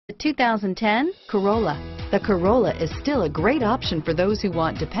2010 Corolla. The Corolla is still a great option for those who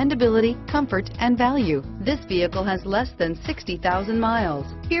want dependability, comfort, and value. This vehicle has less than 60,000 miles.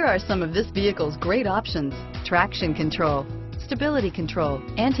 Here are some of this vehicle's great options: traction control, stability control,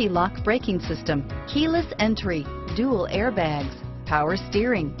 anti-lock braking system, keyless entry, dual airbags, power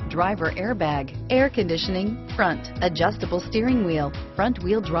steering, driver airbag, air conditioning, front, adjustable steering wheel, front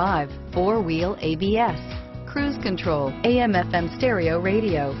wheel drive, four-wheel ABS, cruise control, AM/FM stereo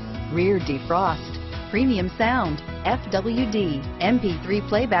radio, rear defrost, premium sound, FWD, MP3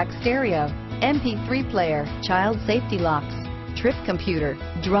 playback stereo, MP3 player, child safety locks, trip computer.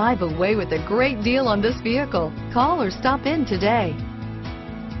 Drive away with a great deal on this vehicle. Call or stop in today.